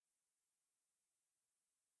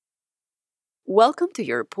Welcome to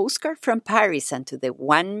your postcard from Paris and to the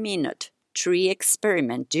 1-minute tree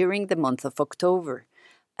experiment during the month of October.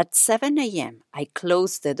 At 7 a.m., I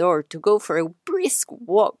closed the door to go for a brisk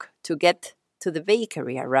walk to get to the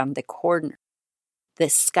bakery around the corner. The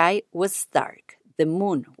sky was dark, the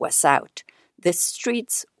moon was out, the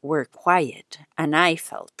streets were quiet, and I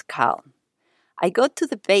felt calm. I got to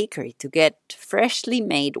the bakery to get freshly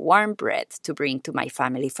made warm bread to bring to my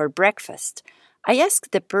family for breakfast. I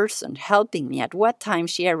asked the person helping me at what time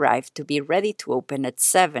she arrived to be ready to open at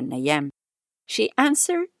 7 a.m. She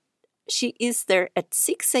answered she is there at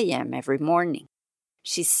 6 a.m. every morning.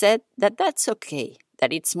 She said that that's okay,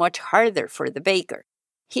 that it's much harder for the baker.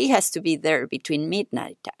 He has to be there between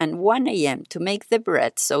midnight and 1 a.m. to make the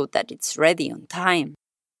bread so that it's ready on time.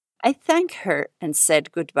 I thanked her and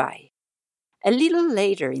said goodbye. A little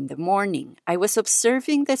later in the morning, I was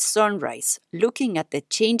observing the sunrise, looking at the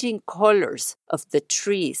changing colors of the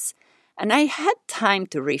trees, and I had time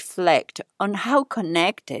to reflect on how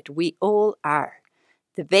connected we all are.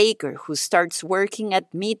 The baker who starts working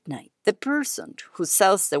at midnight, the person who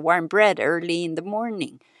sells the warm bread early in the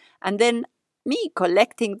morning, and then me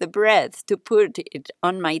collecting the bread to put it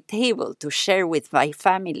on my table to share with my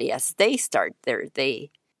family as they start their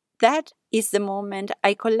day. That is the moment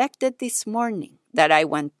I collected this morning that I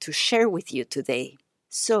want to share with you today.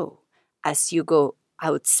 So, as you go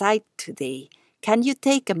outside today, can you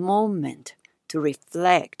take a moment to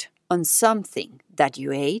reflect on something that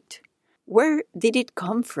you ate? Where did it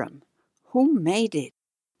come from? Who made it?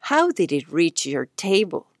 How did it reach your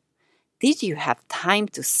table? Did you have time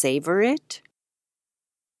to savor it?